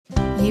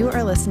You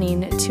are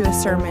listening to a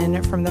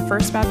sermon from the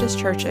First Baptist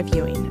Church of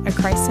Ewing, a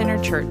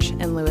Christ-centered church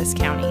in Lewis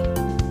County.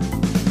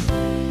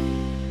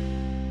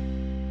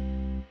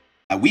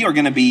 We are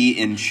going to be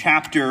in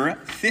chapter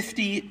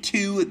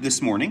 52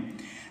 this morning.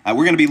 We're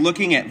going to be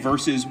looking at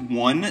verses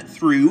 1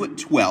 through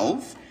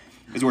 12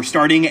 as we're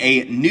starting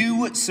a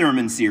new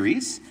sermon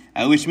series,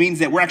 which means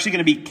that we're actually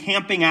going to be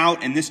camping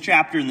out in this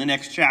chapter and the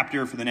next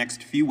chapter for the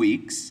next few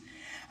weeks.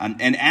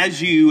 And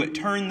as you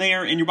turn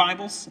there in your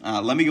Bibles,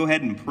 let me go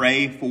ahead and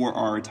pray for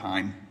our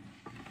time.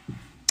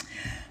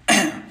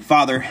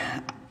 Father,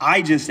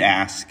 I just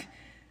ask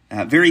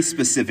very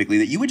specifically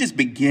that you would just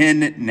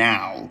begin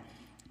now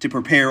to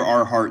prepare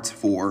our hearts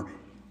for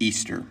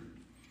Easter.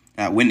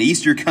 When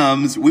Easter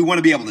comes, we want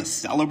to be able to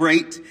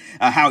celebrate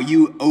how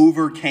you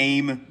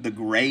overcame the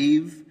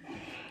grave.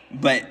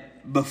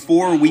 But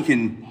before we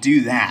can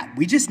do that,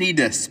 we just need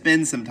to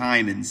spend some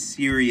time in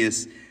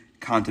serious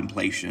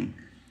contemplation,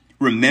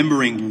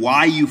 remembering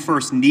why you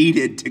first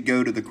needed to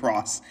go to the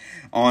cross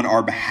on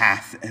our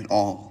behalf at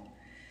all.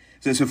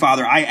 So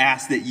Father, I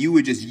ask that you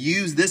would just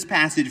use this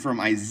passage from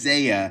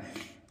Isaiah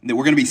that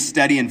we're going to be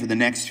studying for the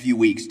next few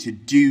weeks to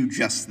do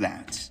just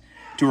that,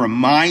 to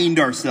remind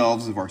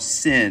ourselves of our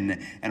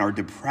sin and our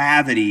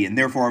depravity and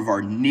therefore of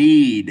our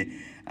need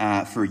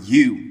for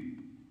you.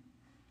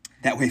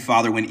 That way,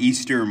 Father, when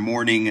Easter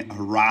morning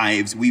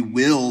arrives, we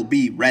will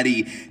be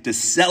ready to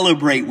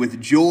celebrate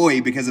with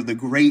joy because of the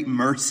great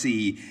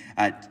mercy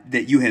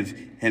that you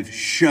have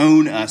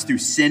shown us through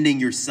sending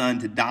your Son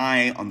to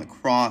die on the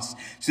cross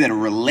so that a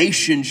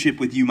relationship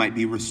with you might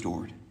be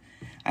restored.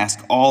 I ask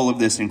all of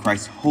this in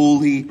Christ's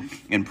holy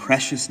and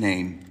precious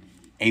name.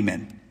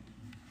 Amen.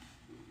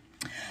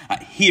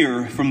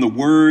 Hear from the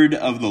word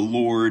of the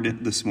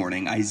Lord this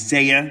morning,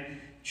 Isaiah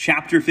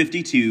chapter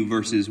 52,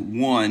 verses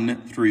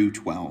 1 through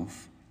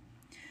 12.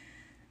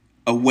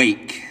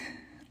 Awake,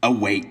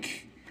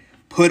 awake,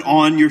 put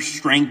on your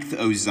strength,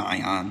 O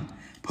Zion.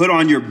 Put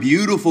on your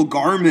beautiful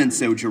garments,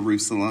 O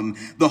Jerusalem,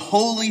 the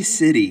holy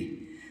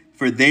city.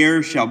 For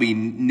there shall be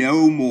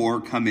no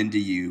more come into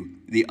you,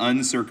 the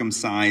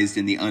uncircumcised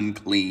and the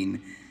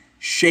unclean.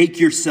 Shake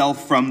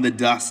yourself from the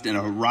dust and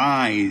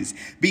arise.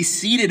 Be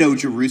seated, O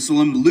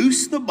Jerusalem.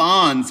 Loose the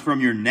bonds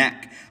from your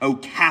neck, O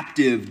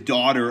captive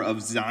daughter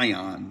of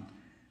Zion.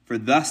 For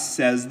thus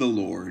says the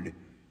Lord,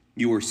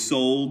 you were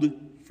sold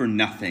for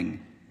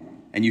nothing,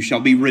 and you shall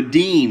be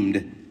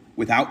redeemed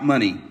without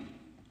money.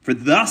 For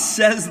thus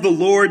says the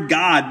Lord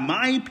God,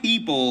 my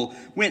people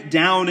went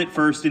down at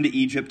first into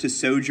Egypt to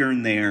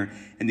sojourn there,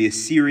 and the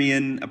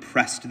Assyrian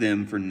oppressed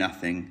them for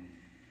nothing.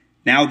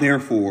 Now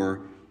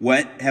therefore,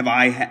 what have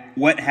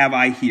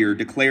I here,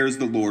 declares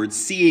the Lord,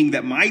 seeing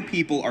that my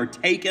people are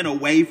taken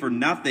away for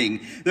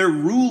nothing. Their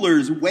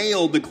rulers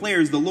wail,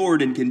 declares the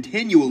Lord, and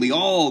continually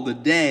all the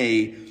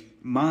day,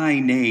 my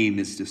name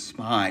is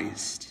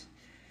despised.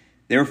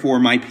 Therefore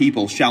my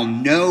people shall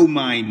know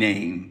my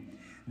name.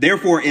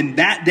 Therefore in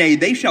that day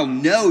they shall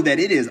know that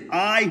it is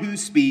I who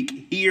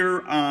speak.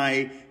 Here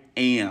I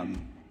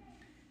am.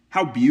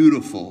 How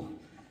beautiful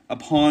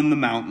upon the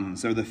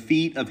mountains are the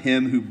feet of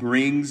him who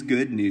brings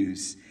good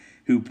news,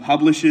 who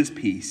publishes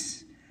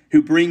peace,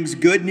 who brings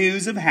good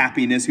news of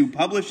happiness, who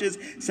publishes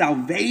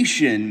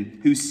salvation,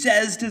 who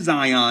says to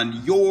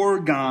Zion, your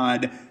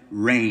God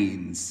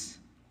reigns.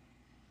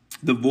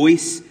 The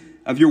voice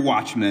of your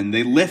watchmen,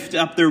 they lift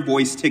up their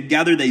voice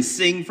together, they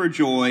sing for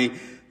joy,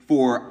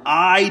 for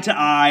eye to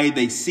eye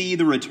they see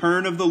the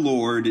return of the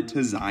Lord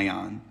to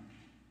Zion.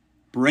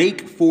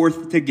 Break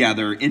forth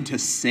together into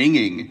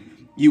singing,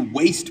 you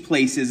waste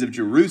places of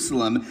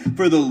Jerusalem,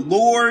 for the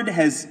Lord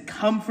has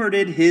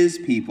comforted his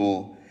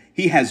people.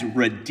 He has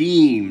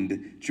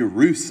redeemed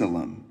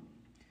Jerusalem.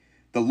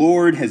 The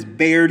Lord has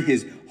bared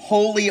his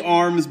holy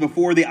arms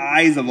before the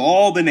eyes of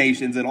all the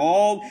nations, and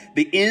all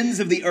the ends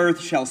of the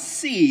earth shall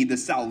see the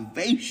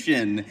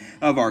salvation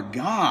of our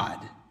God.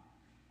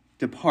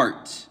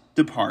 Depart,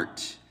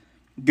 depart.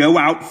 Go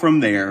out from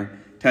there.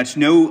 Touch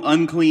no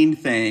unclean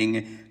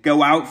thing.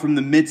 Go out from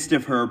the midst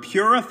of her.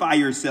 Purify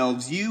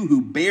yourselves, you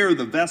who bear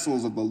the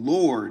vessels of the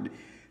Lord.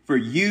 For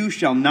you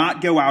shall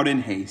not go out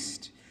in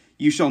haste.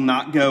 You shall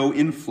not go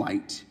in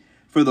flight.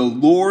 For the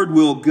Lord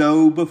will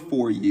go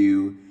before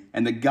you,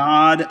 and the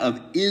God of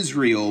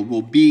Israel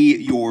will be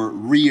your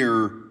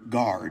rear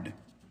guard.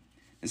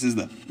 This is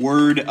the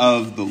word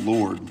of the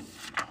Lord.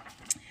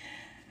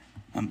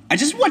 I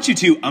just want you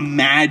to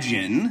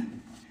imagine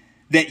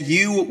that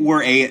you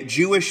were a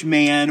Jewish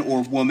man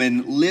or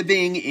woman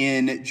living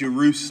in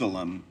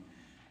Jerusalem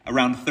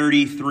around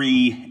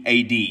 33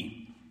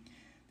 AD.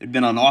 There'd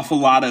been an awful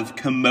lot of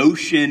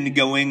commotion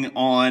going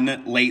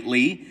on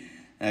lately.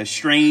 A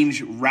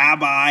strange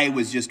rabbi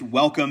was just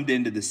welcomed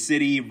into the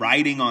city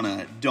riding on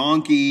a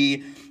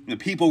donkey. The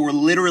people were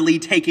literally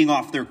taking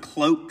off their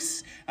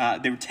cloaks.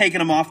 They were taking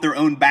them off their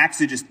own backs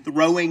and just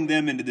throwing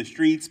them into the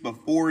streets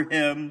before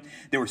him.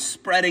 They were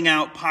spreading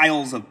out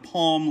piles of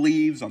palm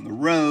leaves on the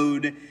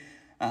road.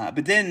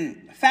 But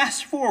then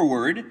fast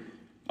forward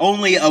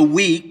only a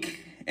week,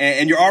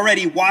 And you're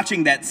already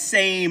watching that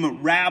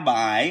same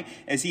rabbi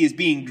as he is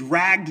being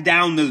dragged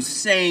down those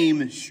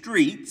same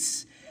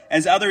streets,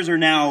 as others are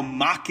now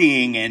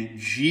mocking and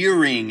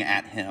jeering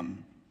at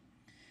him.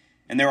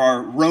 And there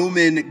are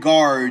Roman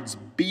guards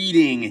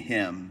beating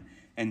him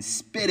and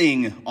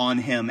spitting on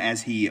him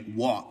as he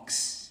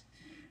walks.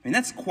 I mean,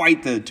 that's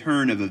quite the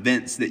turn of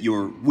events that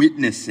you're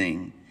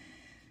witnessing.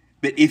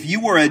 But if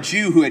you were a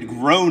Jew who had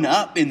grown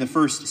up in the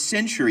first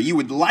century, you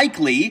would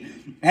likely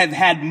have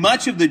had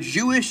much of the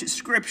Jewish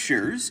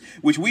scriptures,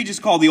 which we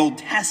just call the Old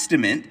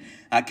Testament,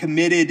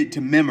 committed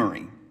to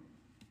memory.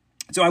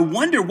 So I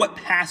wonder what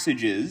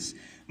passages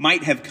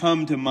might have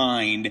come to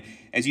mind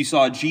as you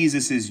saw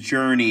Jesus'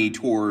 journey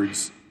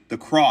towards the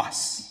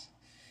cross.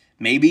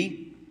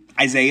 Maybe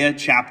Isaiah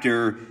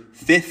chapter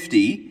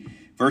 50,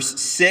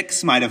 verse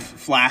 6 might have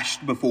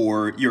flashed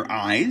before your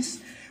eyes,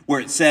 where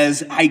it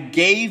says, "I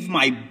gave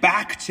my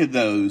back to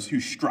those who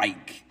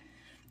strike,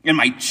 and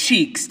my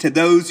cheeks to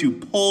those who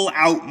pull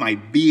out my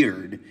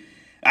beard.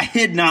 I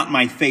hid not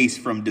my face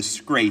from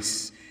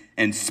disgrace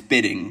and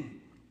spitting."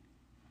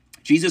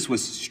 Jesus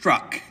was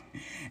struck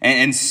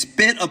and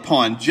spit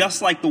upon,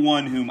 just like the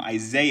one whom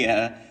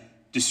Isaiah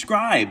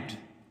described.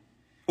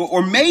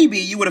 Or maybe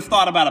you would have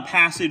thought about a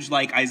passage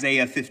like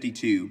Isaiah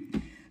 52,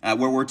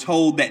 where we're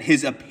told that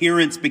his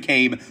appearance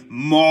became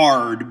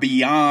marred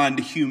beyond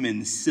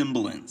human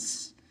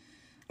semblance.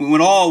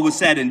 When all was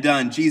said and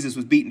done, Jesus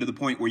was beaten to the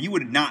point where you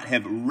would not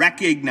have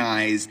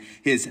recognized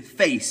his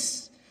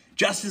face,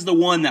 just as the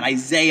one that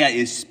Isaiah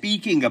is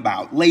speaking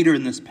about later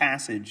in this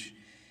passage.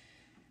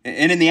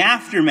 And in the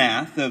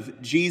aftermath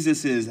of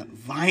Jesus'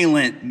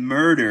 violent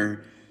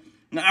murder,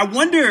 I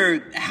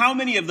wonder how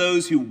many of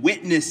those who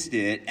witnessed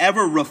it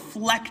ever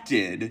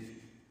reflected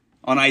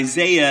on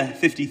Isaiah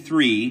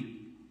 53,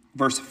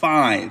 verse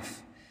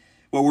 5,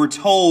 where we're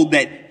told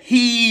that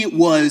he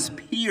was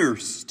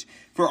pierced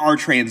for our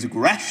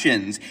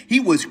transgressions. He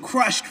was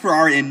crushed for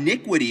our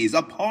iniquities.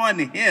 Upon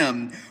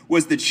him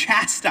was the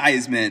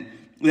chastisement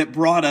that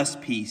brought us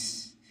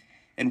peace.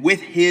 And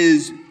with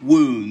his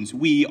wounds,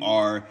 we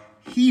are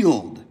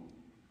healed.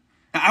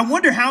 I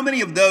wonder how many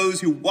of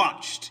those who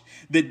watched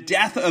the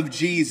death of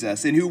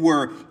Jesus and who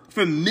were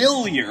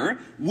familiar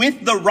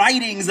with the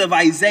writings of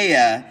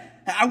Isaiah,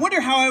 I wonder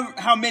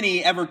how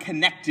many ever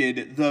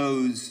connected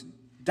those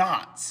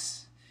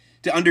dots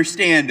to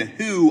understand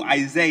who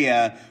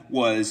Isaiah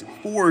was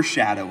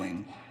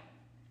foreshadowing.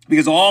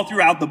 Because all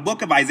throughout the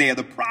book of Isaiah,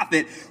 the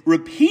prophet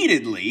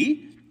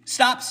repeatedly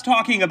stops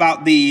talking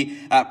about the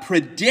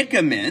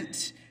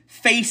predicament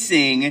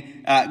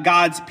facing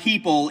God's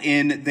people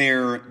in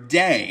their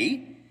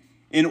day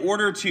in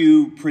order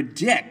to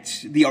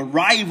predict the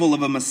arrival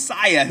of a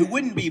Messiah who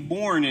wouldn't be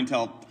born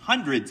until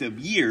hundreds of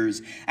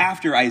years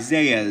after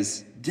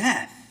Isaiah's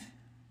death.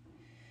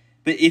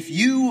 But if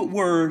you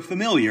were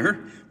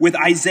familiar with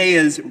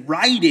Isaiah's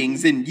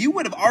writings, then you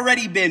would have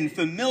already been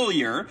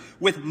familiar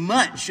with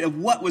much of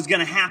what was going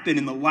to happen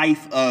in the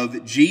life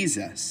of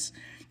Jesus.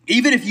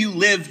 Even if you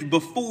lived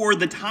before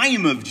the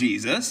time of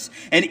Jesus,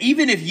 and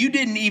even if you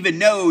didn't even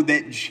know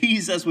that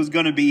Jesus was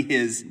going to be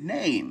his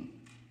name.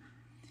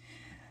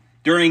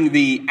 During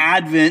the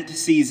Advent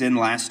season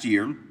last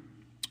year,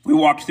 we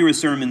walked through a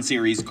sermon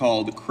series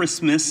called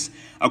Christmas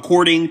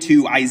According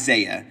to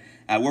Isaiah,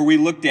 where we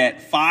looked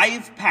at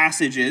 5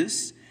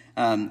 passages,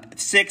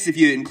 6 if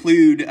you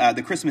include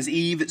the Christmas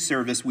Eve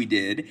service we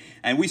did,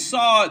 and we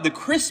saw the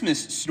Christmas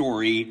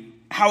story,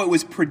 how it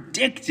was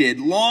predicted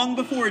long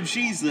before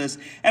Jesus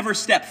ever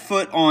stepped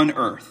foot on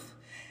earth.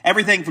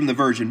 Everything from the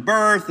virgin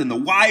birth and the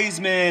wise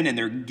men and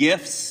their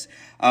gifts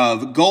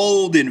of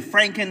gold and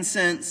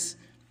frankincense,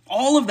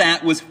 all of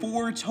that was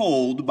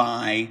foretold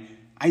by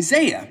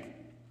Isaiah.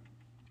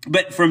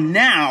 But from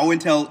now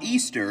until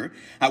Easter,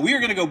 we are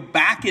going to go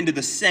back into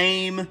the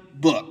same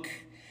book.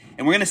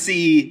 And we're going to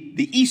see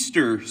the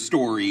Easter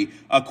story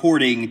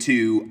according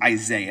to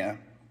Isaiah,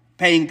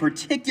 paying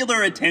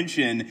particular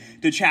attention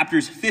to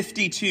chapters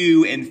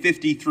 52 and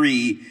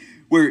 53,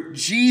 where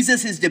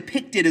Jesus is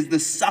depicted as the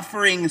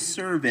suffering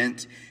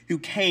servant who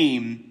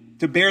came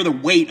to bear the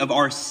weight of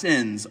our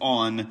sins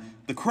on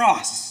the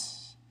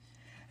cross.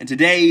 And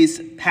today's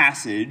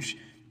passage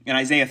in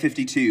Isaiah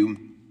 52,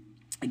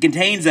 it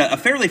contains a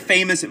fairly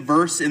famous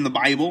verse in the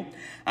Bible,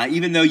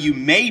 even though you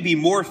may be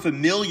more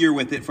familiar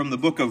with it from the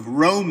book of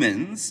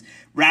Romans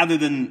rather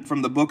than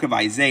from the book of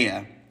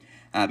Isaiah.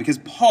 Because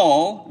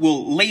Paul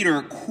will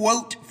later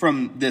quote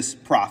from this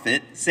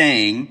prophet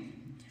saying,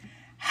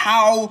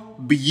 "How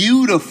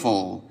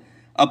beautiful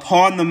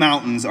upon the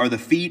mountains are the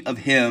feet of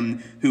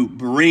him who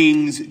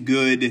brings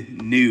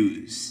good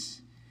news."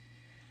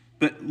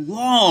 But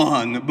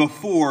long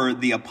before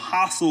the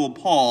Apostle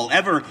Paul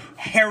ever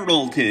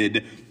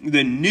heralded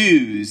the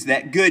news,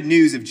 that good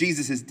news of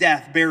Jesus'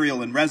 death,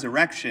 burial, and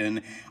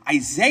resurrection,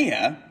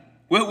 Isaiah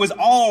was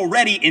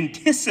already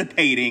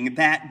anticipating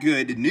that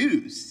good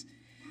news.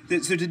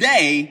 So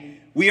today,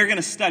 we are going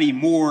to study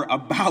more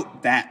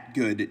about that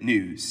good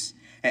news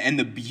and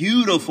the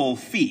beautiful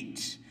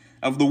feet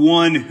of the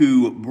one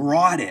who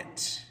brought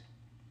it.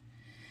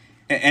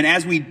 And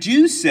as we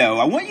do so,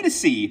 I want you to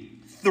see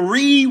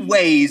 3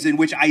 ways in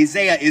which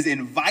Isaiah is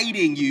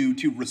inviting you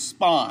to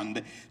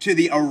respond to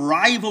the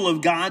arrival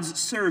of God's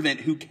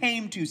servant who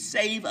came to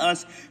save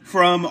us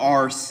from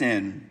our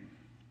sin.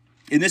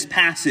 In this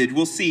passage,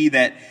 we'll see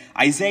that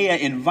Isaiah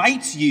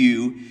invites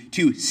you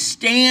to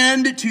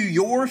stand to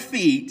your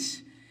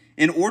feet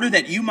in order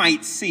that you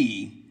might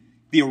see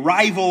the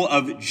arrival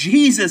of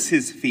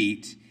Jesus'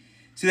 feet,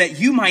 so that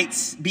you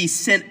might be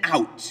sent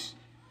out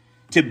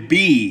to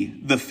be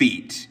the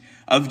feet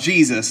of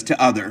Jesus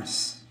to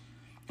others.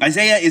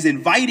 Isaiah is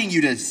inviting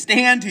you to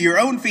stand to your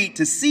own feet,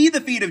 to see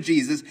the feet of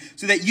Jesus,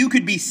 so that you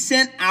could be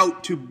sent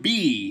out to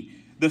be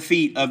the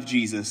feet of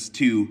Jesus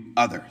to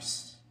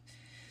others.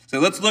 So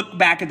let's look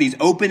back at these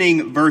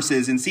opening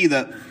verses and see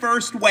the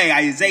first way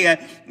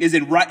Isaiah is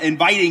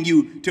inviting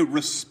you to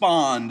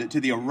respond to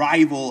the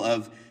arrival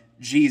of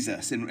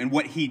Jesus and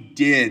what he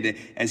did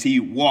as he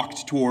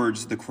walked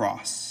towards the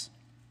cross.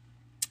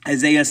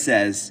 Isaiah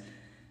says,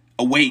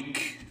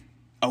 "Awake,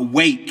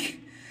 awake.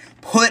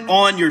 Put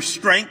on your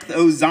strength,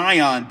 O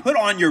Zion. Put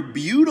on your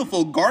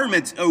beautiful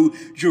garments, O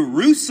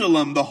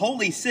Jerusalem, the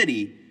holy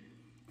city.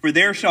 For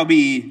there shall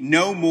be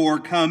no more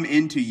come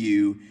into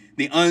you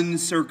the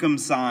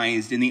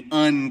uncircumcised and the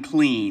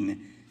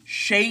unclean.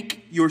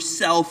 Shake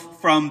yourself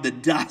from the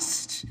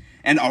dust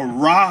and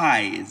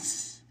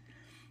arise."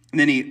 And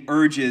then he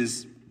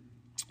urges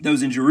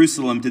those in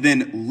Jerusalem to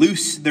then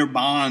loose their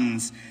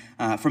bonds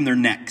from their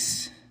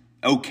necks.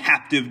 O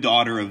captive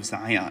daughter of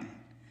Zion.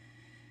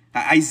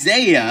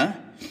 Isaiah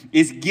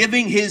is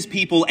giving his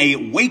people a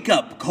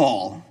wake-up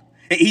call.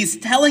 He's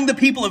telling the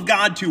people of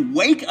God to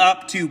wake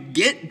up, to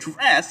get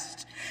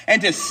dressed,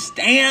 and to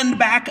stand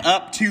back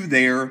up to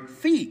their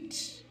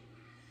feet.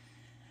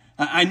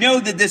 I know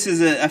that this is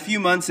a few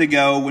months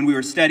ago when we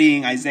were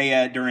studying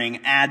Isaiah during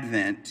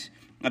Advent,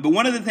 but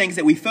one of the things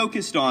that we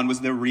focused on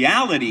was the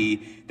reality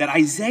that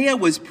Isaiah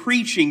was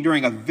preaching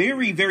during a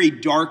very, very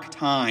dark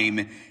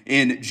time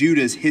in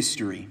Judah's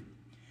history.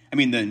 I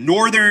mean, the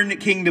northern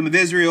kingdom of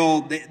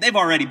Israel, they've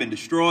already been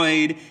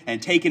destroyed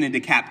and taken into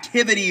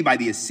captivity by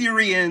the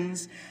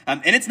Assyrians.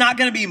 And it's not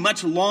going to be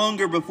much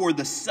longer before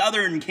the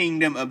southern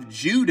kingdom of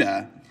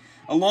Judah,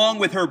 along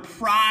with her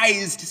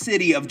prized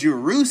city of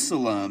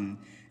Jerusalem,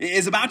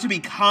 is about to be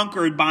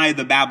conquered by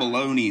the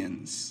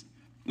Babylonians.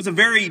 It was a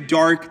very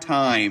dark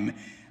time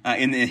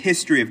in the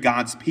history of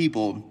God's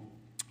people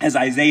as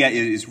Isaiah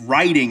is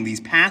writing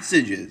these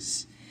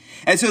passages.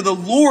 And so the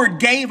Lord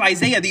gave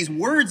Isaiah these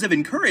words of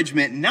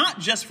encouragement,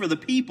 not just for the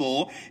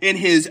people in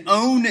his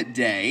own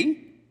day,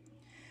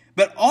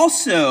 but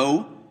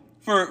also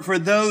for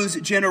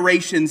those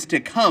generations to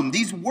come.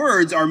 These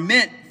words are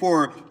meant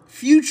for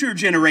future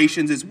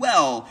generations as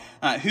well,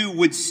 who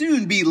would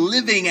soon be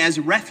living as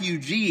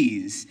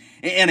refugees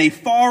in a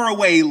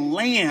faraway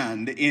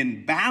land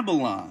in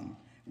Babylon,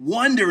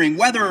 wondering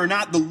whether or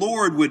not the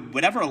Lord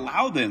would ever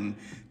allow them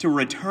to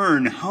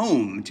return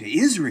home to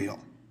Israel.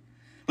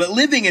 But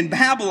living in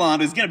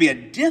Babylon is going to be a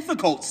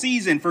difficult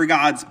season for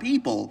God's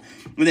people.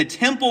 When the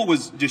temple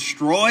was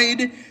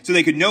destroyed, so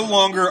they could no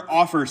longer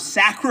offer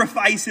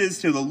sacrifices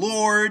to the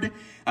Lord.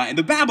 And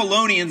the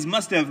Babylonians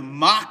must have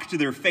mocked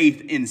their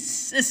faith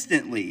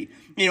insistently.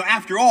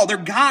 After all, their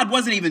God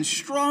wasn't even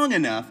strong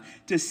enough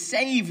to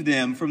save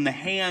them from the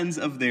hands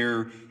of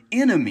their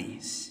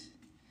enemies.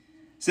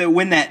 So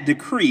when that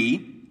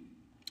decree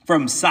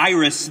from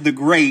Cyrus the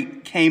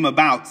Great came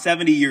about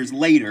 70 years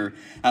later,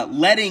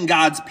 letting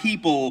God's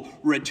people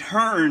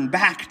return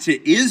back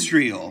to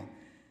Israel,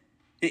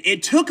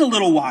 it took a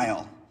little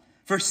while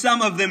for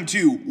some of them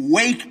to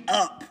wake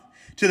up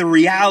to the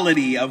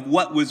reality of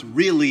what was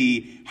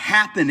really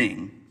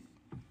happening.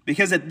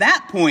 Because at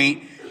that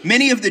point,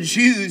 many of the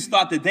Jews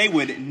thought that they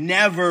would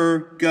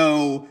never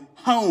go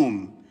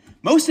home.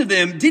 Most of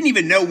them didn't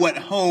even know what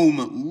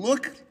home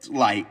looked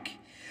like.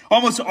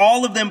 Almost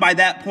all of them by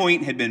that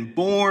point had been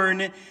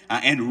born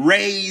and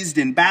raised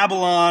in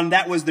Babylon.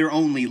 That was their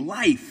only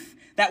life.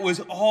 That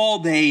was all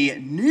they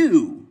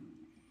knew.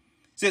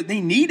 So they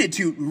needed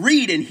to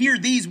read and hear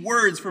these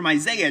words from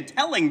Isaiah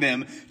telling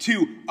them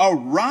to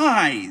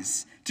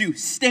arise, to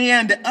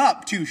stand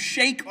up, to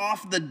shake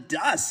off the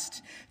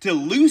dust, to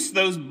loose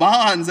those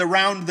bonds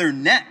around their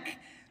neck,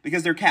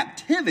 because their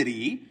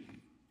captivity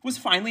was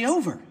finally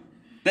over,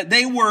 that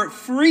they were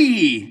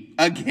free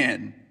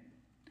again.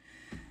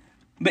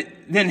 But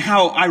then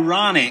how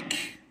ironic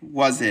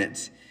was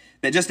it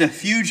that just a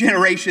few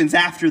generations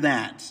after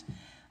that,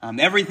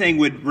 everything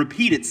would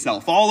repeat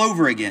itself all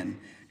over again.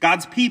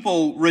 God's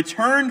people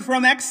returned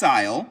from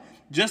exile,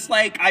 just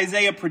like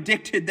Isaiah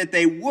predicted that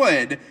they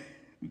would.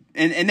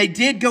 And they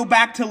did go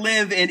back to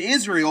live in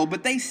Israel,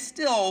 but they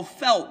still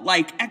felt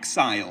like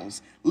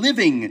exiles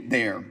living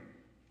there.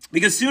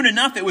 Because soon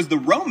enough, it was the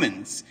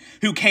Romans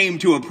who came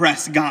to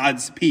oppress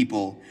God's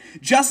people,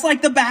 just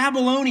like the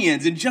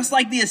Babylonians and just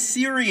like the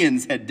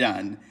Assyrians had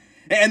done.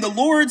 And the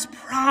Lord's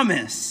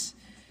promise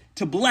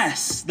to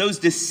bless those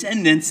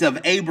descendants of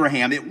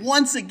Abraham, it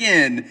once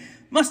again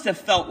must have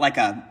felt like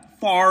a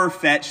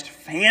far-fetched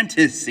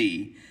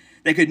fantasy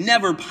that could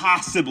never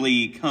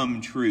possibly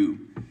come true.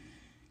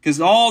 because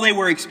all they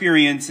were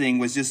experiencing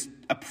was just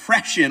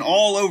oppression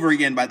all over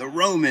again by the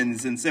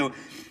Romans. And so,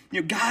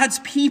 God's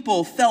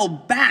people fell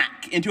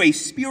back into a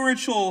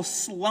spiritual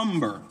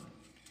slumber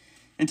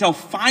until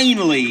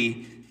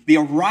finally the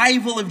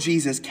arrival of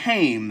Jesus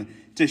came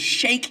to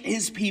shake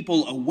his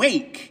people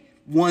awake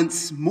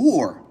once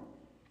more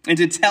and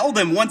to tell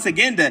them once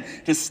again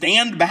to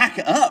stand back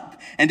up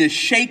and to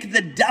shake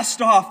the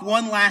dust off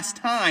one last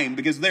time,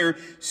 because their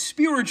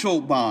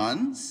spiritual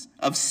bonds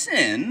of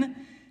sin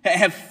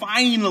have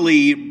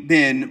finally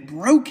been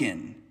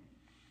broken.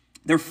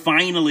 They're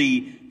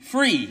finally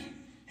free.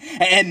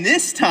 And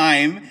this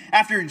time,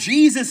 after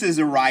Jesus'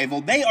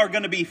 arrival, they are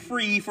going to be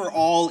free for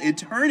all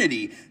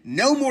eternity.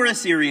 No more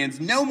Assyrians,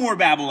 no more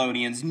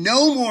Babylonians,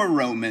 no more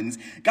Romans.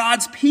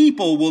 God's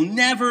people will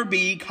never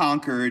be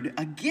conquered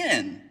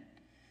again.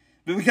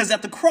 Because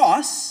at the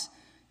cross,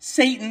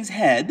 Satan's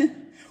head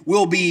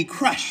will be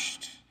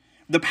crushed.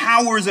 The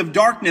powers of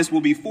darkness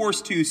will be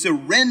forced to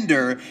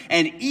surrender,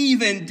 and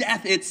even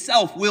death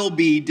itself will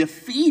be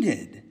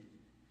defeated.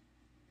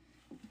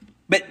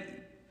 But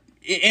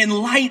in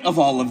light of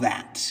all of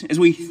that, as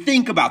we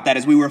think about that,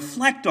 as we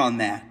reflect on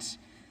that,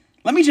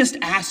 let me just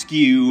ask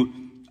you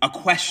a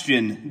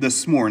question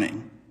this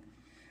morning.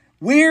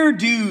 Where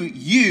do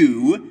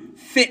you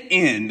fit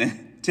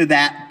in to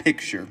that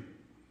picture?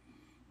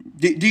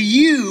 Do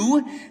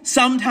you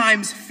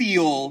sometimes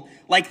feel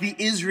like the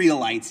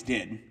Israelites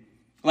did?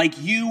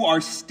 Like you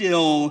are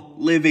still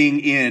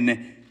living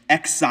in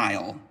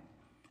exile?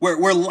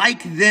 Where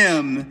like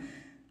them,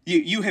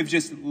 you have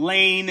just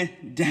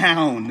lain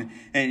down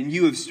and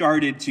you have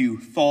started to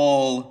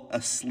fall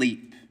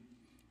asleep?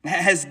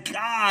 Has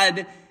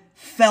God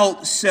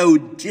felt so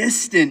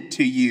distant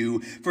to you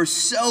for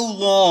so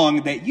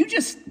long that you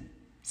just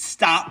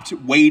stopped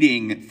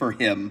waiting for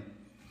him?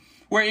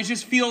 Where it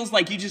just feels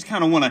like you just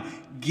kind of want to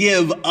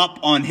give up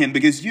on him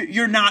because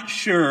you're not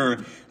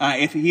sure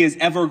if he is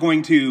ever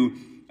going to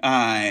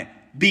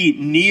be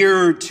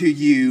near to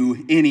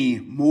you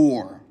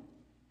anymore.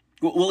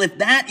 Well, if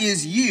that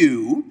is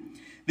you,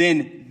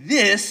 then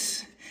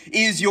this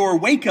is your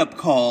wake-up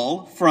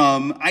call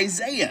from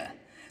Isaiah.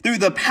 Through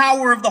the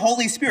power of the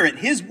Holy Spirit,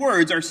 his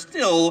words are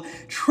still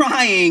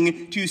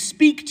trying to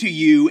speak to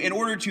you in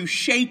order to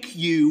shake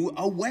you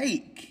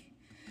awake.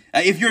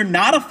 If you're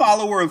not a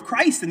follower of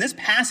Christ, then this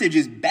passage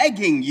is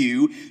begging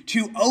you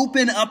to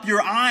open up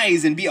your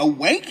eyes and be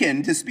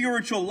awakened to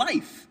spiritual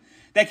life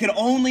that can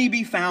only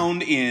be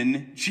found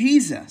in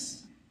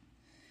Jesus.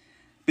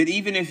 But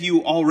even if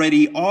you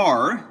already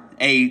are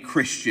a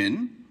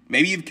Christian,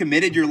 maybe you've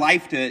committed your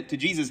life to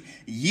Jesus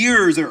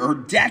years or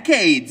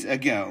decades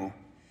ago,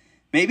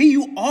 maybe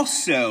you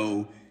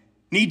also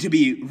need to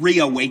be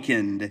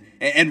reawakened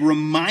and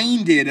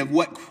reminded of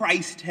what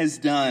Christ has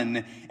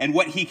done and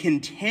what he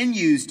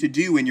continues to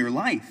do in your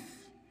life.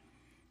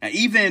 Now,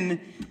 even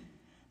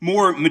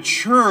more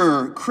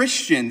mature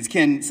Christians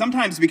can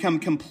sometimes become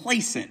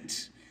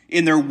complacent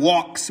in their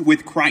walks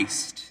with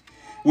Christ,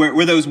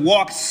 where those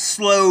walks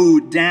slow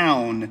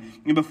down,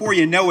 and before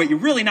you know it, you're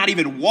really not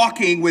even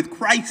walking with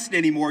Christ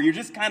anymore. You're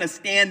just kind of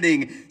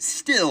standing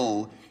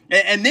still.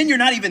 And then you're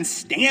not even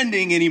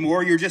standing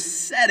anymore, you're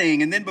just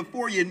sitting. And then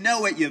before you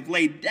know it, you've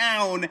laid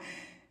down,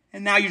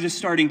 and now you're just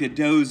starting to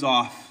doze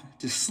off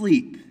to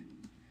sleep.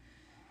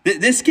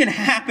 This can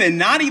happen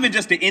not even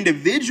just to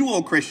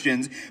individual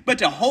Christians, but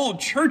to whole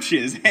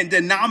churches and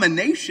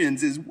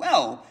denominations as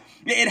well.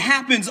 It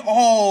happens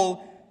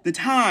all the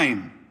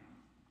time.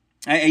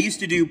 I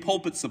used to do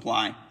pulpit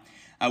supply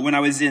when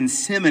I was in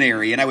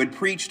seminary, and I would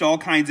preach to all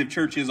kinds of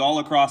churches all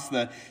across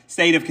the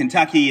state of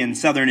Kentucky and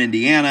southern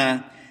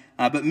Indiana.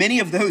 But many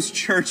of those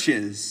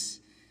churches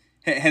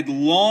had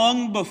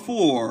long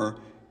before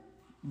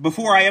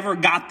I ever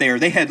got there,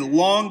 they had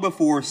long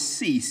before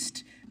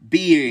ceased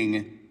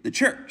being the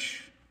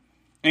church.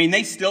 I mean,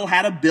 they still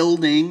had a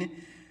building.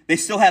 They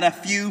still had a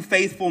few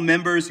faithful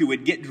members who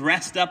would get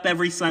dressed up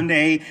every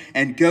Sunday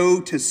and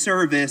go to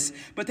service,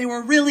 but they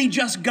were really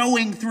just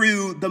going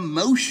through the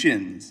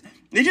motions.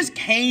 They just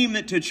came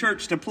to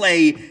church to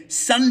play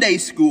Sunday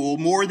school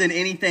more than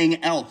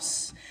anything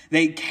else.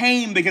 They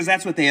came because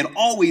that's what they had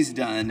always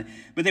done,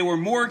 but they were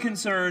more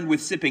concerned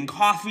with sipping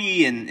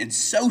coffee and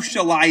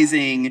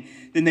socializing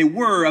than they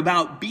were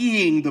about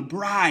being the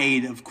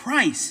bride of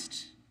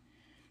Christ.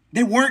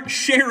 They weren't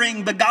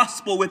sharing the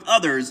gospel with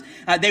others.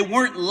 They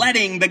weren't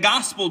letting the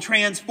gospel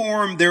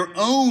transform their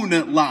own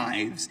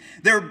lives.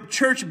 Their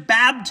church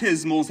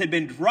baptismals had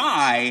been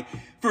dry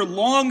for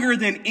longer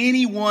than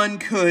anyone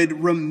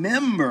could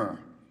remember.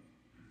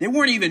 They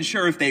weren't even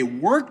sure if they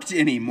worked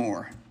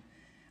anymore.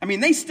 I mean,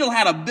 they still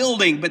had a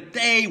building, but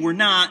they were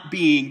not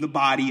being the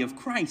body of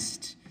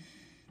Christ.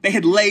 They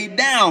had laid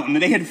down.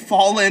 They had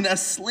fallen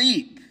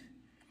asleep.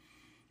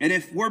 And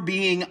if we're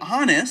being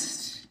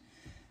honest,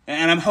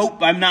 and I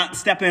hope I'm not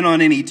stepping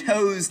on any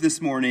toes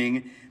this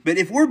morning, but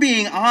if we're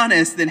being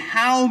honest, then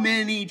how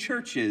many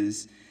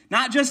churches,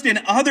 not just in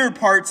other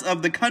parts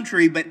of the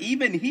country, but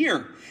even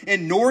here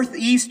in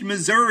Northeast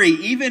Missouri,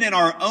 even in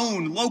our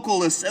own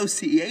local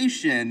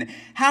association,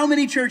 how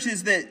many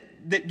churches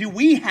that do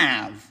we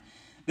have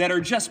that are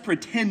just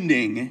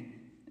pretending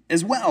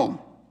as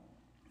well.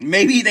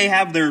 Maybe they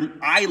have their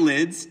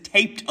eyelids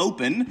taped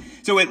open,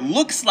 so it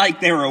looks like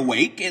they're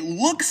awake. It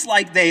looks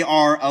like they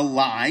are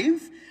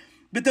alive.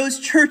 But those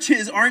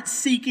churches aren't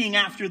seeking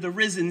after the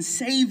risen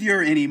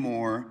Savior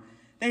anymore.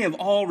 They have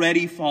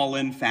already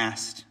fallen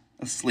fast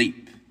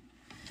asleep.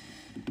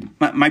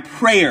 My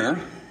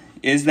prayer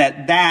is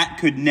that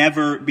could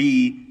never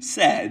be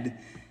said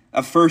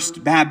of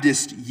First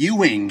Baptist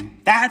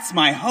Ewing. That's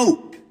my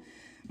hope.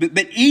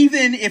 But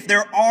even if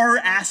there are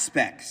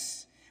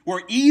aspects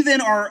where even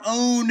our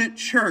own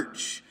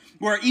church,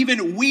 where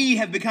even we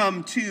have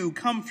become too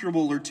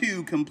comfortable or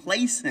too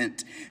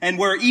complacent, and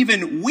where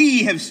even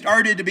we have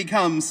started to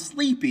become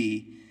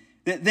sleepy,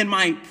 then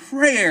my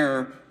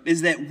prayer is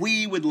that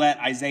we would let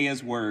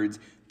Isaiah's words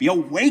be a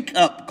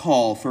wake-up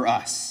call for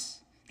us.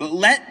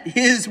 Let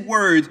his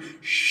words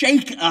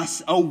shake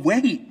us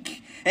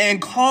awake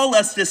and call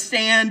us to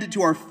stand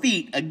to our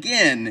feet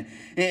again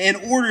in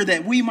order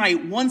that we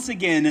might once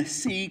again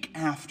seek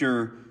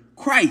after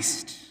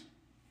Christ.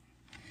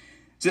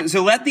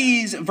 So let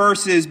these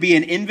verses be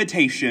an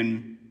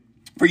invitation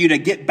for you to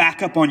get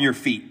back up on your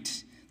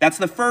feet. That's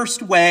the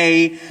first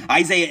way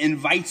Isaiah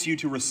invites you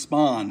to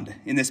respond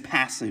in this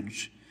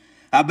passage.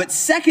 But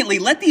secondly,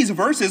 let these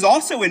verses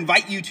also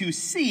invite you to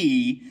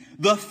see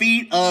the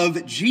feet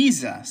of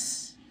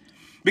Jesus.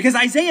 Because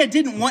Isaiah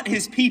didn't want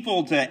his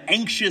people to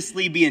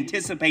anxiously be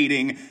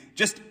anticipating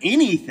just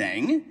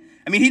anything.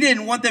 I mean, he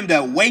didn't want them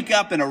to wake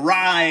up and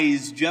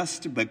arise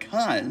just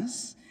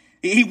because.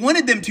 He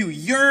wanted them to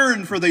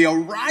yearn for the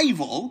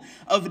arrival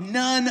of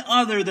none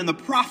other than the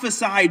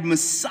prophesied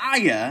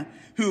Messiah,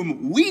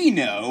 whom we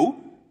know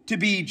to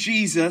be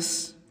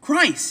Jesus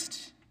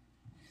Christ.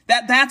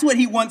 That's what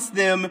he wants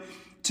them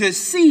to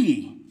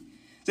see.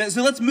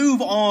 So let's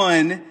move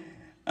on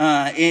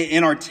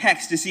in our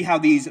text to see how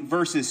these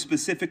verses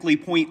specifically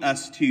point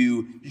us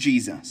to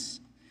Jesus.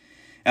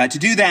 To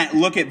do that,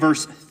 look at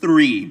verse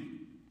 3.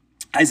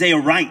 Isaiah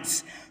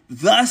writes,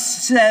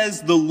 "Thus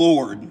says the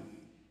Lord,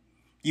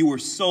 you were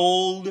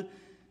sold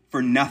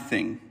for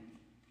nothing,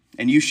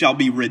 and you shall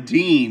be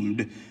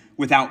redeemed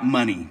without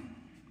money."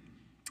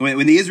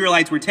 When the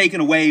Israelites were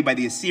taken away by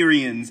the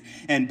Assyrians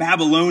and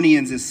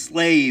Babylonians as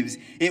slaves,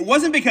 it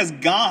wasn't because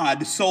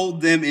God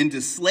sold them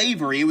into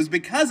slavery. It was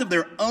because of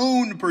their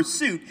own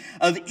pursuit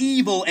of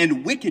evil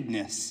and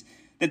wickedness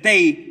that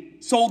they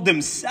sold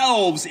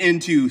themselves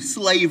into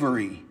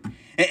slavery.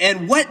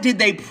 And what did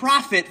they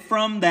profit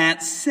from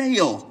that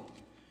sale?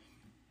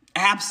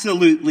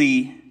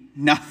 Absolutely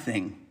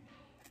nothing.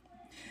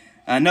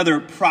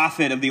 Another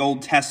prophet of the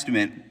Old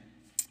Testament,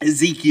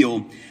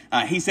 Ezekiel,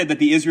 he said that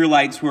the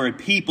Israelites were a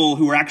people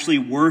who were actually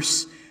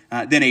worse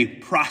than a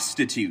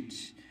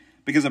prostitute,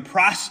 because a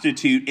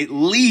prostitute at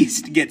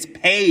least gets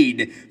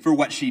paid for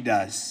what she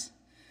does.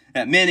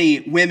 Many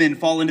women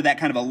fall into that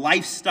kind of a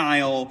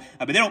lifestyle,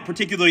 but they don't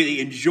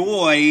particularly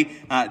enjoy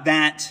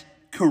that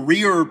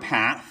career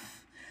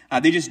path.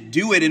 They just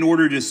do it in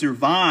order to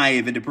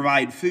survive and to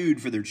provide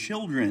food for their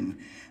children.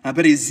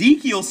 But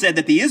Ezekiel said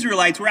that the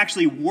Israelites were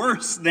actually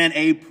worse than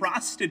a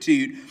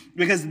prostitute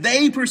because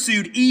they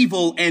pursued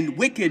evil and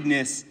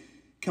wickedness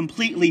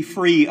completely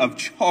free of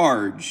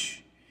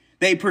charge.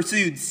 They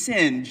pursued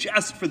sin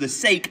just for the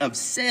sake of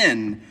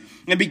sin.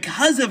 And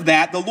because of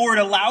that, the Lord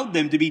allowed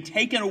them to be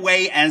taken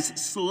away as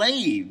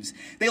slaves.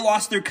 They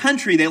lost their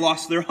country, they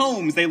lost their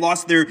homes, they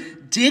lost their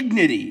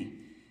dignity.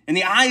 In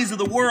the eyes of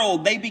the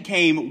world, they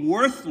became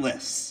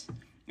worthless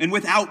and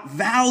without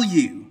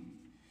value.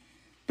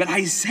 But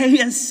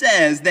Isaiah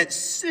says that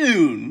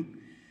soon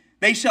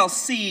they shall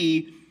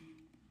see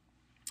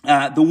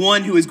the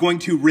one who is going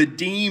to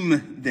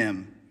redeem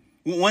them.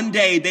 One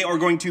day they are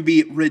going to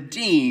be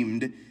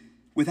redeemed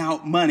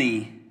without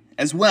money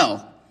as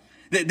well.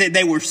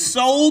 They were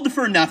sold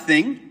for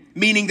nothing,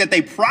 meaning that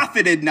they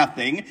profited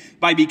nothing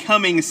by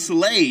becoming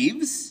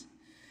slaves.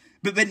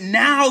 But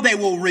now they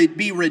will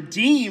be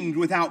redeemed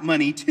without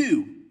money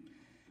too.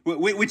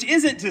 Which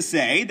isn't to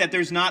say that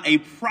there's not a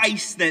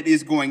price that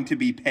is going to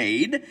be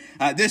paid.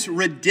 This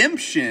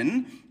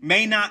redemption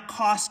may not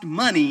cost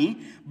money,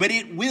 but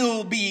it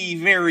will be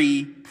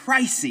very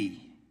pricey.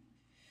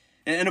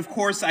 And of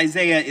course,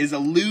 Isaiah is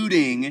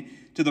alluding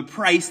to the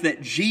price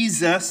that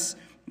Jesus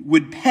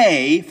would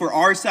pay for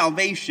our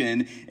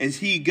salvation as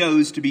he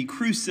goes to be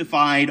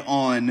crucified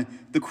on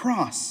the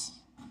cross.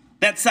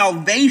 That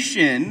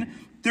salvation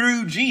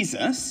through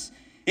Jesus,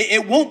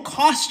 it won't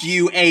cost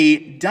you a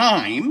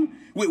dime,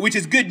 which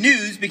is good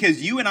news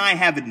because you and I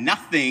have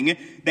nothing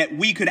that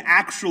we could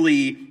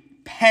actually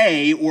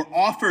pay or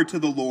offer to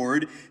the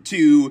Lord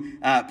to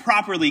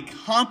properly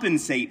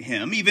compensate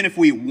him, even if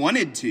we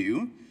wanted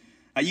to.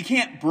 You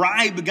can't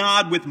bribe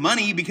God with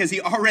money because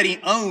he already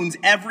owns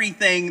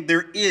everything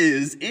there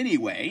is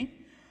anyway.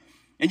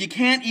 And you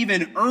can't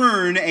even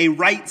earn a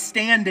right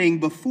standing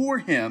before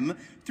him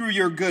through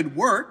your good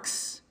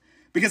works,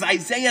 because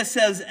Isaiah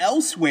says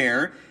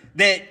elsewhere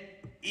that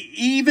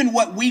even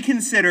what we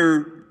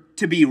consider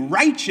to be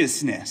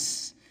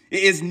righteousness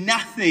is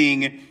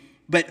nothing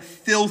but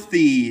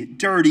filthy,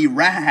 dirty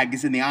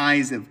rags in the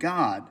eyes of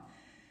God.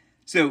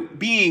 So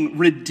being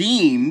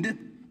redeemed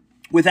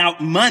without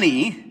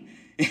money,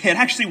 it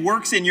actually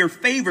works in your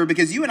favor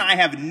because you and I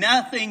have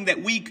nothing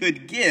that we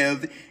could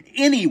give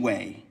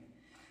anyway.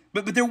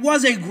 But there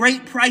was a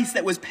great price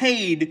that was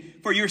paid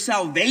for your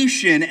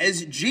salvation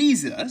as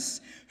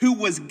Jesus, who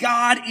was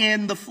God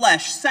in the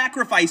flesh,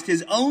 sacrificed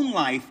his own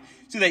life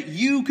so that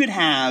you could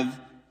have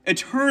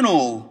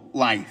eternal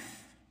life.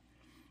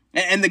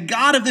 And the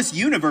God of this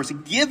universe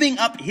giving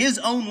up his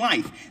own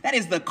life, that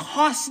is the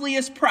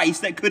costliest price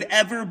that could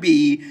ever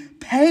be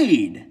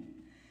paid.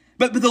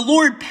 But the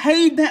Lord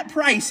paid that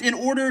price in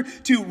order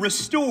to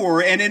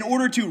restore and in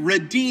order to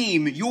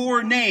redeem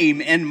your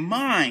name and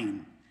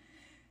mine.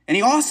 And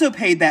he also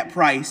paid that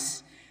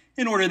price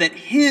in order that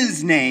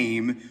his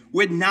name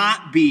would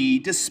not be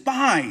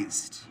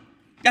despised.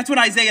 That's what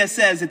Isaiah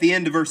says at the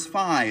end of verse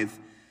 5.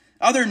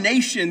 Other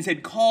nations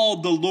had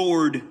called the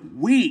Lord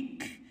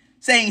weak,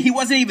 saying he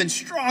wasn't even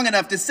strong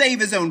enough to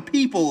save his own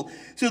people.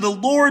 So the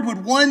Lord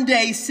would one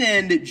day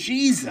send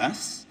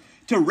Jesus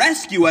to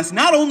rescue us,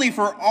 not only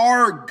for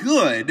our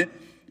good,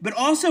 but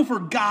also for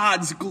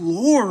God's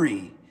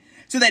glory,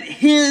 so that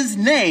his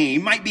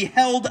name might be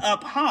held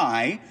up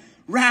high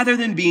rather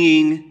than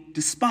being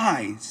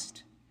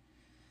despised.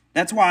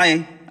 That's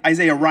why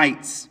Isaiah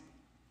writes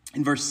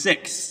in verse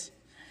 6,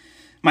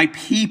 "My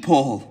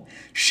people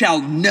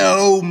shall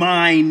know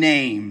my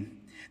name.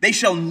 They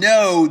shall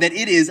know that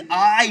it is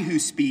I who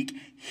speak.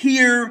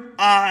 Here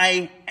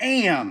I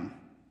am."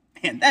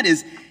 And that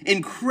is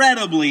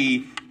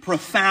incredibly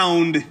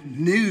profound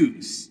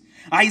news.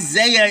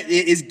 Isaiah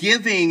is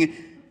giving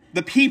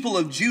the people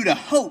of Judah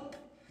hope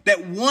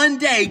that one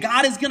day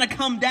God is going to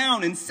come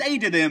down and say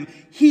to them,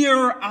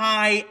 "Here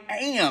I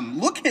am.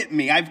 Look at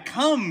me. I've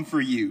come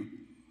for you."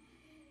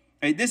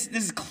 Right, this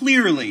is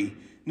clearly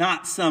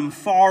not some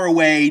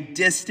faraway,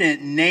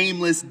 distant,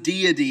 nameless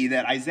deity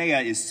that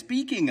Isaiah is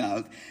speaking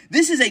of.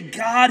 This is a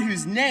God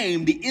whose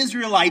name the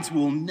Israelites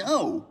will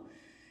know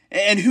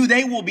and who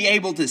they will be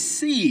able to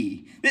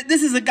see.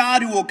 This is a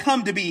God who will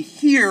come to be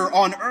here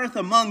on earth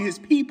among his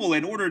people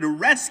in order to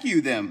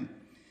rescue them.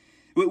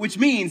 Which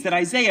means that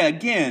Isaiah,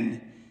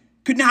 again,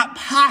 could not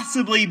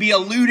possibly be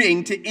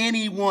alluding to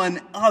anyone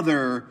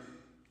other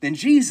than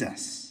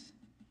Jesus.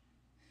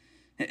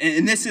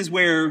 And this is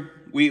where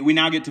we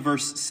now get to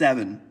verse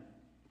 7.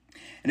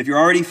 And if you're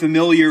already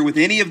familiar with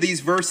any of these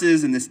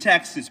verses in this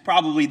text, it's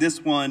probably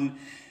this one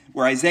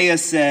where Isaiah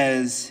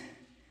says,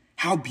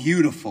 "How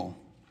beautiful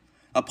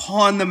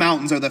upon the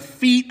mountains are the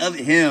feet of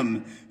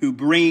him who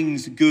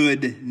brings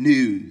good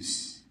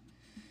news."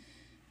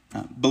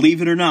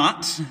 Believe it or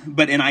not,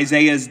 but in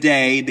Isaiah's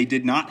day, they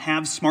did not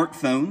have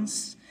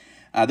smartphones.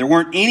 There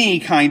weren't any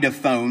kind of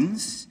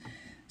phones.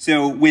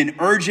 So when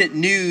urgent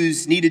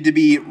news needed to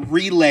be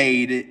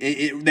relayed,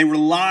 they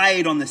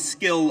relied on the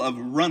skill of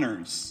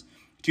runners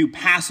to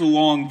pass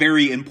along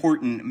very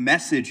important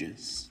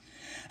messages.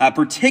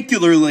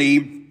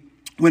 Particularly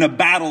when a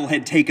battle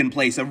had taken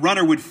place, a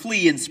runner would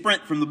flee and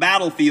sprint from the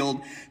battlefield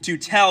to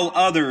tell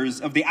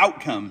others of the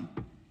outcome,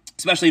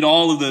 especially to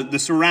all of the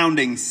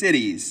surrounding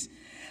cities.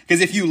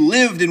 Because if you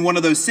lived in one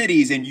of those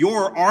cities and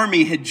your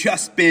army had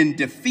just been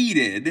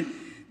defeated,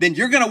 then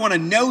you're going to want to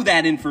know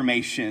that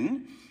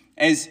information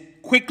as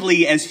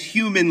quickly as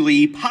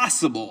humanly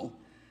possible,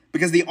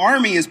 because the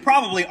army is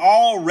probably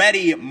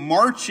already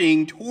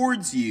marching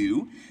towards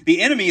you.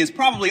 The enemy is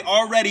probably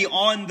already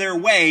on their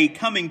way,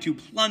 coming to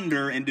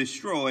plunder and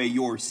destroy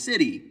your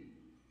city.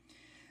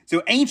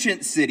 So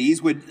ancient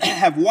cities would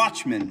have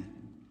watchmen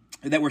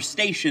that were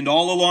stationed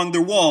all along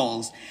their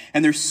walls,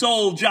 and their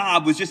sole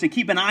job was just to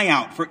keep an eye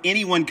out for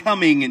anyone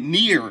coming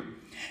near.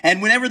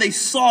 And whenever they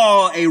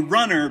saw a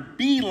runner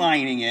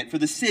beelining it for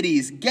the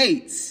city's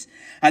gates,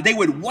 they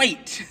would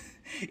wait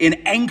in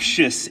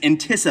anxious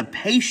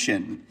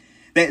anticipation.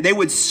 They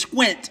would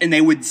squint and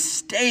they would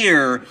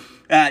stare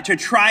to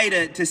try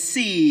to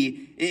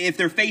see if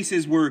their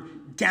faces were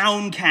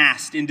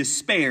downcast in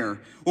despair,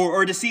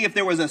 or to see if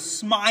there was a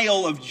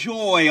smile of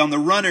joy on the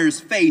runner's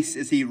face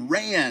as he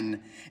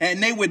ran.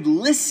 And they would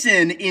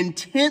listen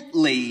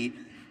intently,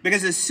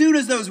 because as soon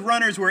as those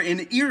runners were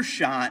in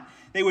earshot,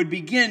 they would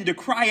begin to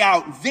cry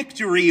out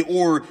victory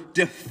or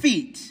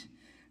defeat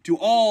to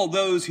all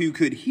those who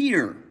could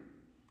hear.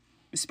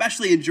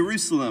 Especially in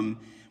Jerusalem,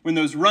 when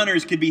those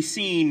runners could be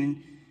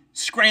seen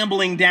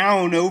scrambling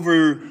down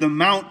over the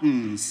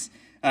mountains,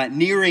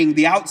 nearing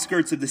the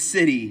outskirts of the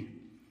city.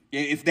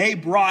 If they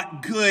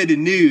brought good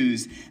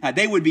news,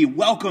 they would be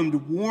welcomed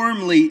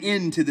warmly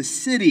into the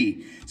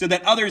city so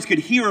that others could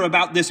hear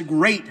about this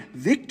great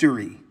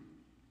victory.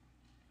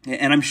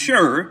 And I'm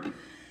sure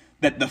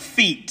that the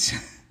feet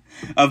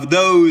of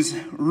those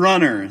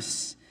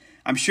runners,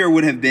 I'm sure,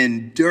 would have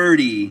been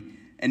dirty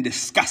and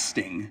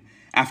disgusting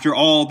after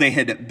all they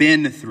had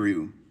been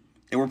through.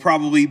 They were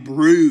probably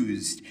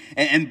bruised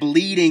and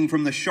bleeding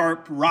from the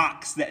sharp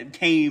rocks that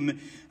came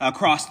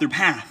across their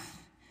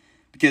path.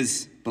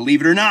 Because,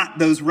 believe it or not,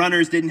 those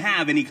runners didn't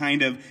have any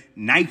kind of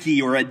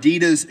Nike or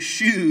Adidas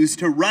shoes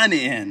to run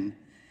in.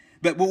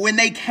 But when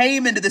they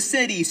came into the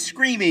city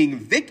screaming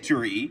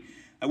victory,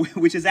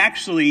 which is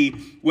actually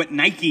what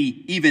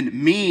Nike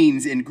even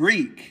means in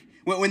Greek,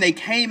 when they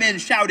came in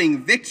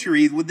shouting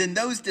victory, then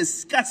those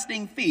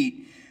disgusting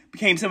feet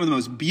became some of the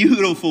most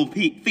beautiful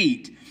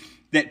feet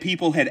that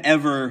people had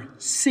ever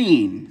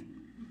seen.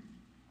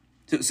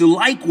 So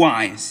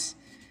likewise,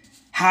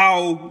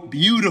 how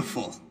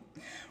beautiful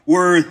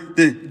were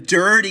the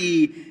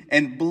dirty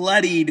and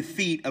bloodied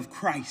feet of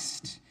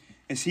Christ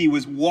as he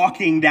was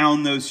walking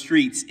down those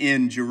streets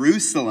in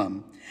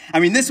Jerusalem. I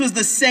mean, this was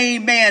the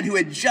same man who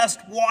had just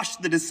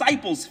washed the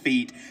disciples'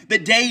 feet the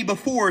day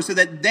before so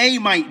that they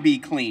might be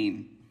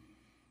clean.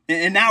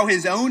 And now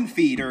his own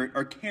feet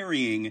are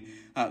carrying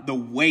the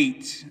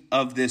weight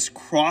of this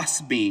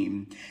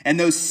crossbeam. And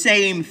those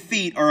same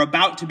feet are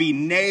about to be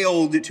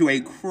nailed to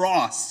a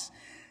cross.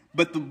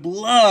 But the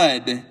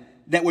blood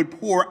that would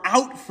pour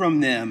out from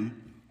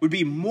them would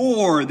be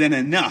more than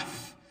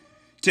enough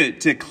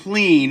to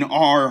clean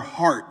our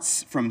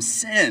hearts from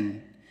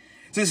sin.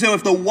 So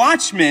if the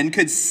watchmen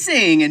could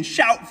sing and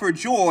shout for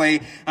joy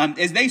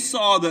as they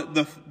saw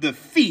the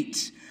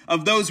feet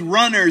of those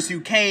runners who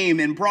came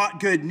and brought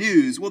good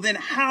news, well then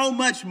how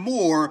much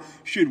more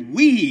should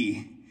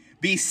we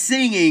be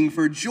singing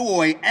for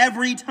joy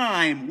every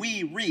time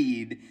we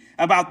read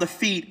about the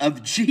feet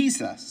of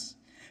Jesus,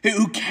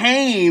 who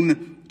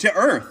came to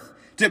earth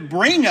to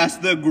bring us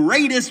the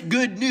greatest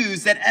good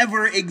news that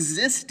ever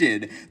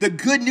existed, the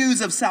good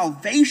news of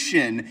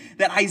salvation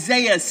that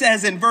Isaiah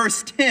says in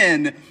verse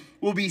 10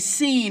 will be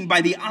seen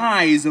by the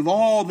eyes of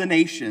all the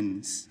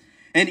nations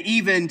and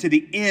even to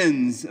the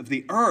ends of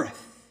the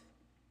earth.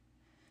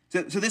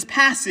 So this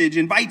passage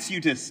invites you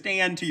to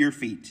stand to your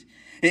feet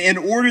in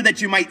order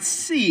that you might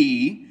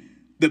see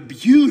the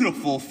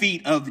beautiful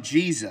feet of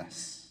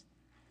Jesus.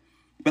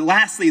 But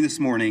lastly this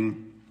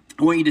morning,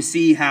 I want you to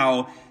see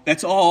how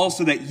that's all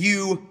so that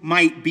you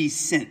might be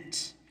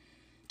sent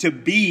to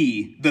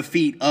be the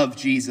feet of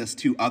Jesus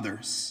to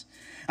others.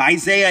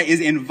 Isaiah is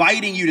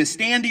inviting you to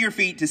stand to your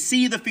feet to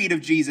see the feet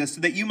of Jesus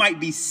so that you might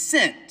be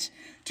sent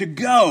to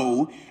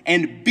go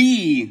and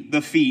be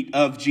the feet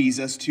of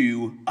Jesus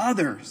to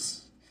others.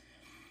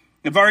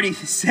 I've already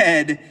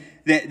said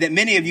that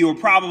many of you are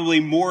probably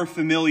more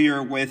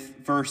familiar with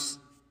verse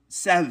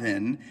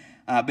 7,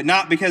 but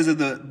not because of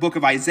the book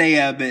of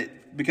Isaiah, but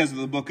because of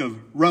the book of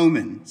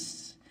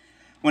Romans.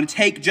 I want to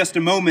take just a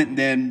moment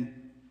then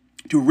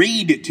to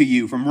read to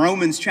you from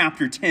Romans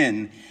chapter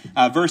 10,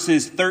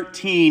 verses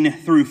 13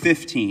 through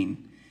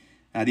 15.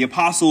 The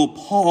apostle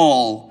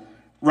Paul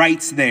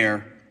writes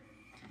there,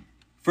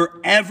 "For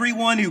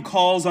everyone who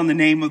calls on the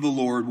name of the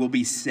Lord will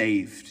be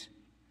saved.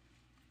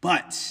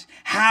 But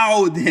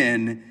how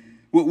then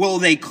will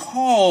they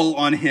call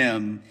on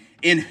him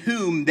in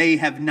whom they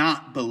have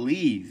not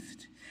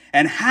believed?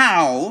 And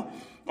how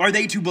are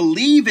they to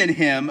believe in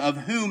him of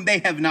whom they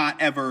have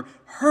not ever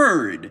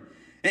heard?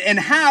 And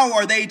how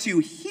are they to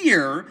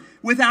hear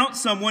without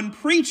someone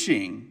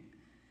preaching?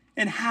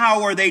 And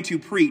how are they to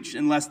preach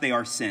unless they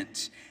are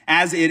sent?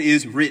 As it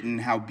is written,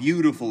 how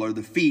beautiful are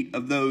the feet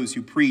of those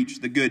who preach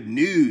the good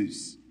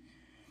news."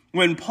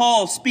 When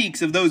Paul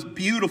speaks of those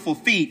beautiful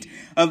feet,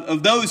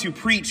 of those who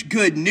preach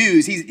good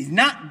news, he's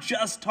not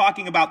just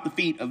talking about the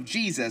feet of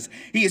Jesus.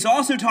 He is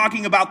also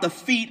talking about the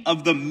feet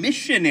of the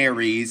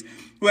missionaries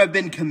who have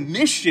been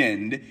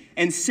commissioned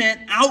and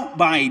sent out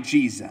by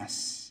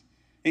Jesus.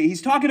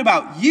 He's talking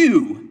about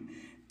you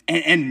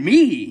and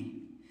me.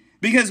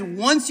 Because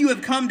once you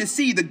have come to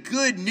see the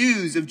good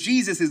news of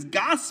Jesus'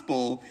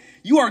 gospel,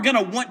 you are going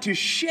to want to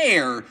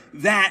share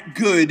that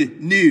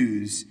good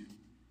news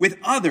with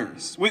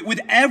others, with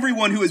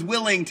everyone who is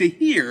willing to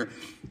hear.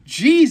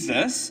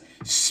 Jesus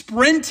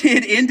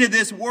sprinted into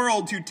this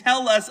world to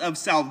tell us of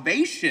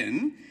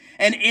salvation,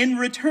 and in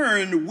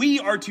return, we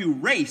are to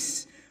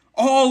race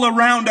all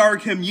around our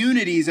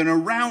communities and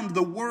around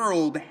the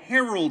world,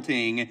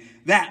 heralding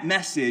that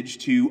message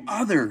to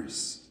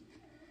others.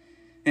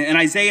 And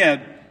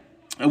Isaiah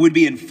would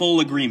be in full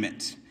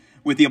agreement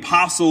with the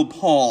apostle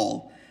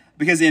Paul,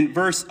 because in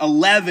verse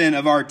 11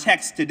 of our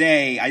text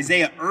today,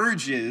 Isaiah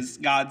urges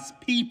God's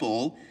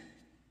people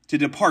to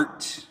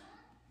depart,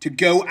 to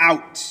go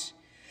out,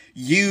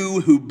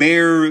 you who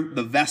bear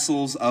the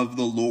vessels of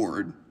the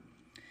Lord.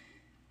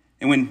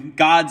 And when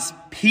God's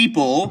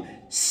people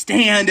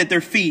stand at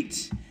their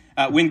feet,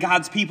 when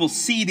God's people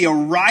see the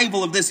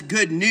arrival of this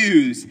good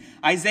news,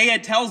 Isaiah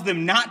tells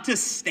them not to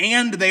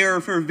stand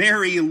there for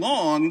very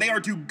long. They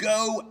are to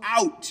go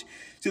out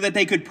so that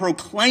they could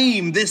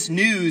proclaim this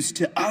news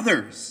to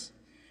others.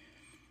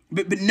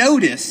 But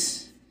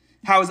notice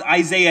how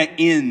Isaiah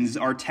ends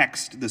our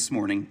text this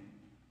morning.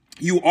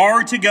 You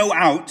are to go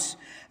out,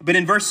 but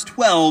in verse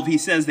 12, he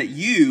says that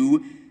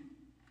you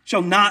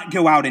shall not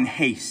go out in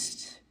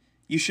haste.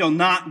 You shall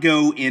not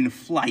go in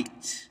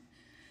flight.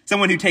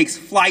 Someone who takes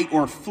flight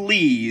or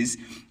flees,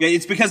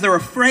 it's because they're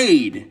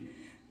afraid.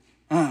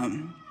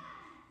 But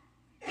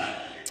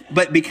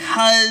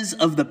because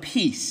of the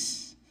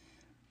peace,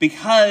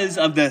 because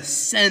of the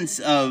sense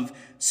of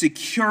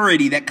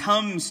security that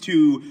comes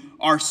to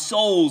our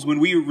souls when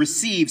we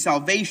receive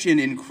salvation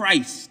in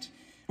Christ.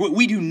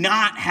 We do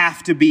not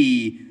have to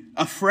be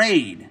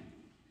afraid.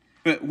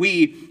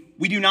 We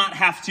do not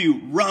have to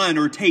run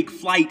or take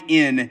flight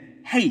in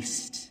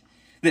haste.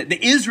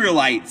 The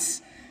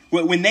Israelites,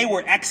 when they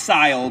were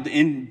exiled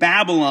in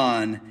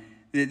Babylon,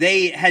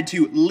 they had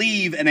to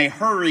leave in a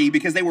hurry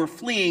because they were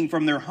fleeing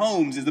from their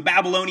homes as the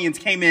Babylonians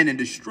came in and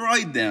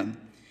destroyed them.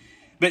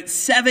 But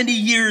 70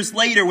 years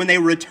later, when they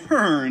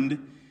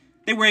returned,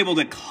 they were able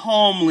to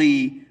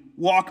calmly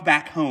walk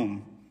back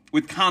home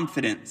with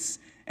confidence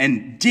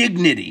and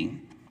dignity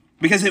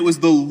because it was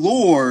the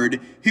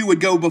Lord who would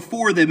go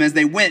before them as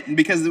they went, and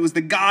because it was the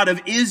God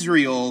of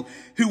Israel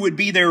who would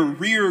be their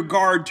rear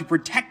guard to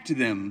protect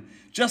them,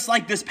 just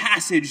like this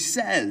passage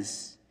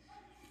says.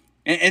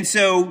 And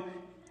so,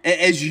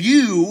 as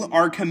you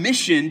are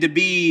commissioned to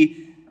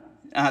be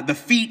the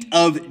feet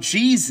of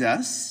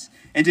Jesus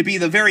and to be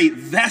the very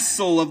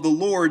vessel of the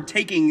Lord,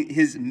 taking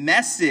his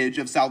message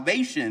of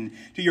salvation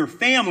to your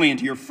family and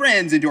to your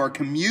friends and to our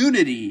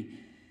community,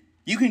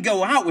 you can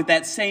go out with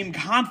that same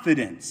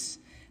confidence,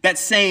 that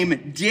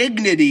same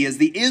dignity as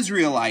the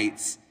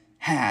Israelites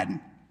had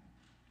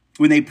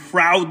when they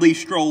proudly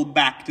strolled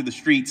back to the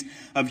streets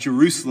of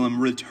Jerusalem,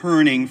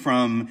 returning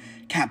from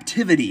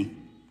captivity.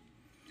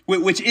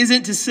 Which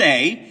isn't to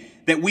say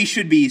that we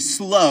should be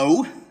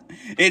slow.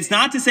 It's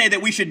not to say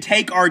that we should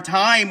take our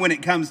time when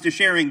it comes to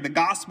sharing the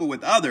gospel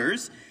with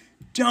others.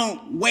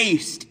 Don't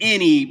waste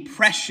any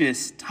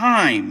precious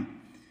time.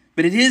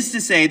 But it is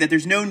to say that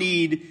there's no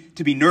need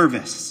to be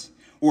nervous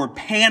or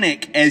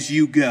panic as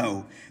you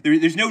go.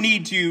 There's no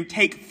need to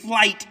take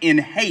flight in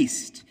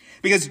haste.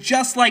 Because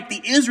just like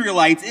the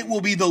Israelites, it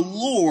will be the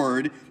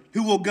Lord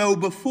who will go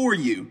before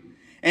you.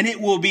 And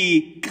it will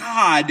be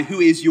God who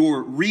is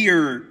your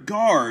rear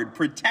guard,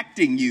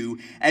 protecting you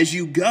as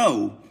you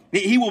go.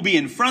 He will be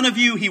in front of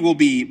you. He will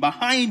be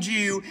behind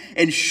you,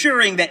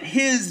 ensuring that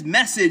his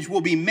message will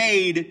be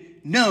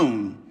made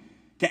known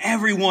to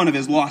every one of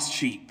his lost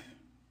sheep.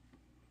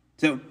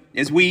 So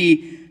as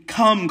we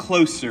come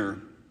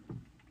closer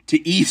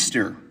to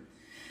Easter,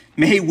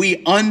 may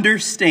we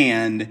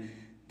understand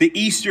the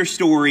Easter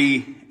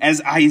story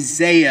as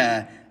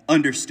Isaiah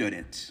understood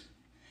it.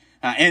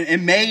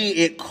 And may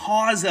it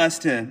cause us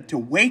to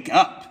wake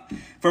up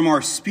from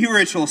our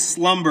spiritual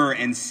slumber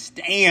and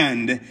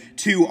stand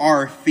to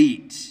our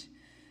feet.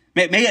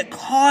 May it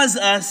cause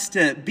us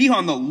to be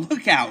on the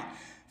lookout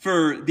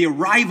for the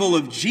arrival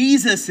of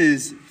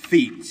Jesus'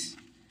 feet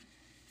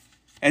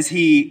as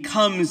he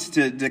comes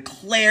to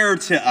declare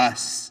to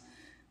us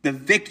the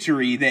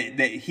victory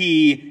that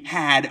he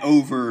had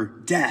over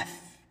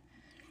death.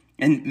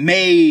 And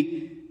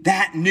may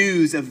that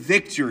news of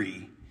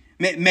victory,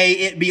 may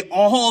it be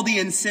all the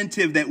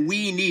incentive that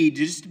we need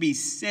just to be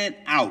sent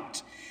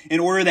out in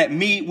order that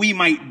we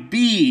might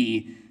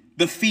be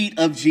the feet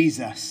of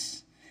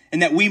Jesus,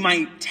 and that we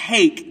might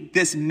take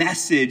this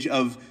message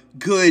of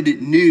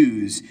good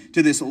news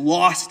to this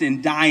lost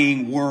and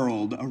dying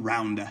world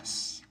around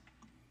us.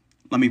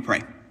 Let me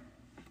pray.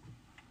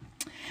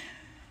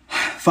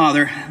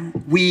 Father,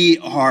 we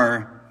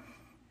are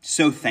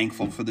so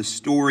thankful for the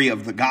story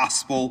of the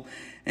gospel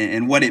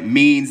and what it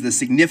means, the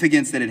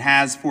significance that it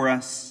has for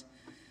us.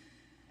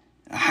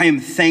 I am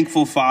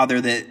thankful, Father,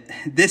 that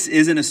this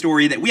isn't a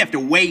story that we have to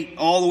wait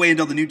all the way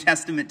until the New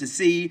Testament to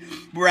see,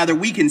 but rather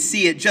we can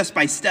see it just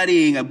by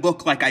studying a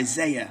book like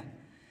Isaiah.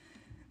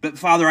 But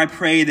Father, I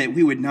pray that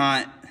we would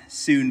not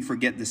soon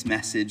forget this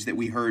message that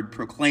we heard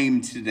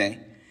proclaimed today.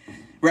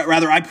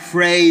 Rather, I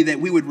pray that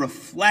we would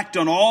reflect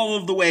on all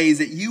of the ways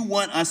that you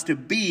want us to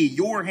be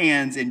your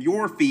hands and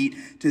your feet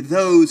to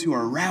those who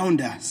are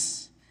around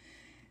us.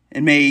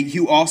 And may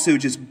you also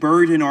just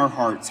burden our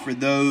hearts for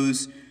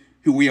those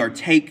who we are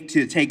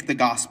to take the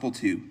gospel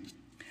to.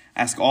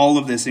 Ask all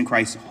of this in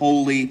Christ's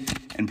holy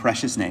and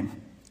precious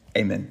name.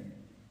 Amen.